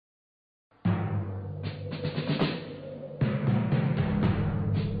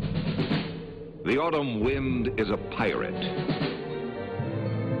The autumn wind is a pirate,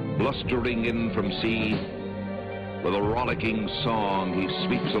 blustering in from sea. With a rollicking song he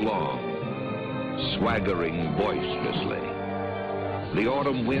sweeps along, swaggering boisterously. The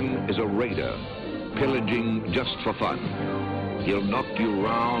autumn wind is a raider, pillaging just for fun. He'll knock you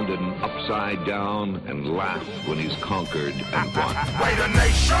round and upside down and laugh when he's conquered and won. Raider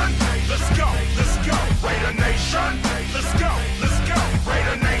Nation, let's go, let's go. Raider Nation, let's go, let's go.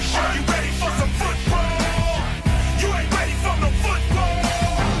 Raider Nation, are you ready for some football? You ain't ready for no football.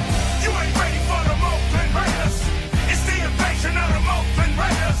 You ain't ready for the Oakland Raiders. It's the invasion of the Oakland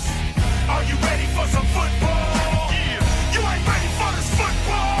Raiders. Are you ready for some football? Yeah. You ain't ready for this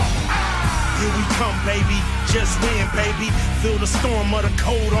football. Ah. Here we come, baby. Just win, baby. Feel the storm of the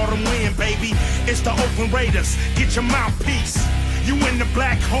cold autumn wind, baby. It's the Oakland Raiders. Get your mouthpiece. You in the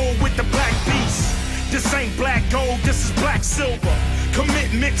black hole with the black beast. This ain't black gold, this is black silver.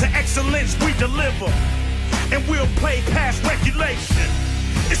 Commitment to excellence, we deliver. And we'll play past regulation.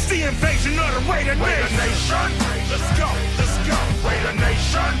 It's the invasion of the Raider Nation. Raider Nation, let's go, let's go. Raider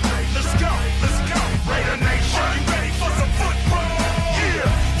Nation, let's go, let's go. Raider Nation, are you ready for some football? Yeah,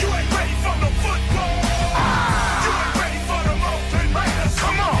 you ain't ready for no football. You ain't ready for the Oakland Raiders.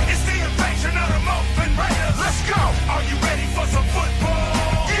 Come on, it's the invasion of the Oakland Raiders. Let's go. Are you ready for some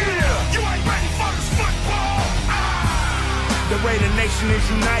football? Yeah, you ain't ready for this football. The Raider Nation is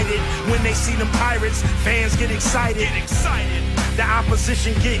united. When they see them pirates, fans get excited. The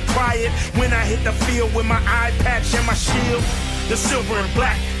opposition get quiet when I hit the field with my eye patch and my shield. The silver and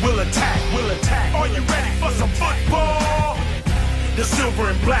black will attack, will attack. Are you ready for some football? The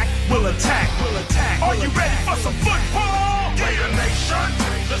silver and black will attack, will attack. Are you ready for some football? Raider Nation,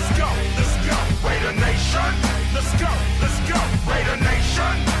 let's go, let's go. Raider Nation, let's go, let's go. Raider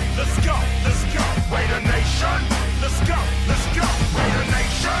Nation, let's go, let's go. Raider Nation, let's go, let's go. Raider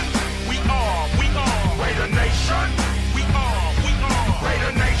Nation, we are. Raider Nation, we are.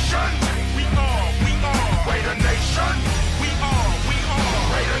 Raider Nation, we are. Raider Nation, we are.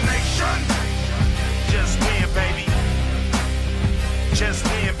 Raider Nation, just win, baby. Just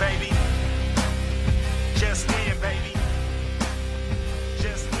win, baby. Just win, baby.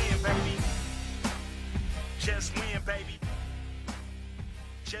 Just win, baby. Just win, baby.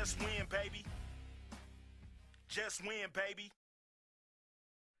 Just win, baby. Just win, baby.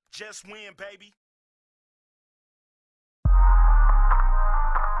 Just win, baby.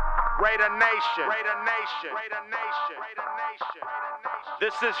 Raider Nation. Raider Nation. Raider Nation. Raider Nation.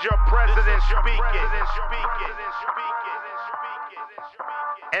 This is your president speaking.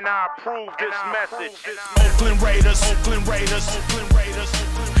 And I approve this message. Oakland Raiders. Oakland Raiders. Oakland Raiders.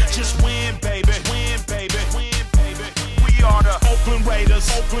 Just win, baby. Win, baby. Win, baby. We are the Oakland Raiders.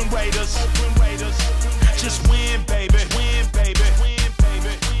 Oakland Raiders. Oakland Raiders. Just win, baby. Win, baby. Win,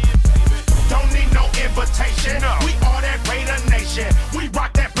 baby. Don't need no invitation. No. We are that Raider Nation. We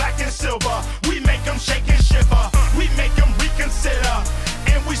rock that black and silver. We make them shake and shiver. We make them reconsider.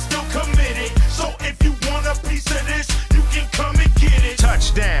 And we still committed. So if you want a piece of this, you can come and get it.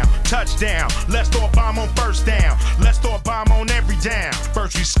 Touchdown, touchdown. Let's throw a bomb on first down. Let's throw a bomb on every down.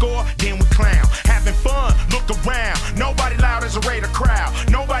 First we score, then we clown. Having fun, look around. Nobody loud as a Raider crowd.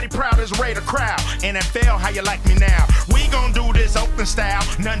 Nobody proud as a Raider crowd. NFL, how you like me now? We gon' do this Oakland style.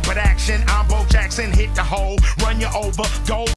 Nothing but action. I'm Bo Jackson, hit the hole. Run you over, go.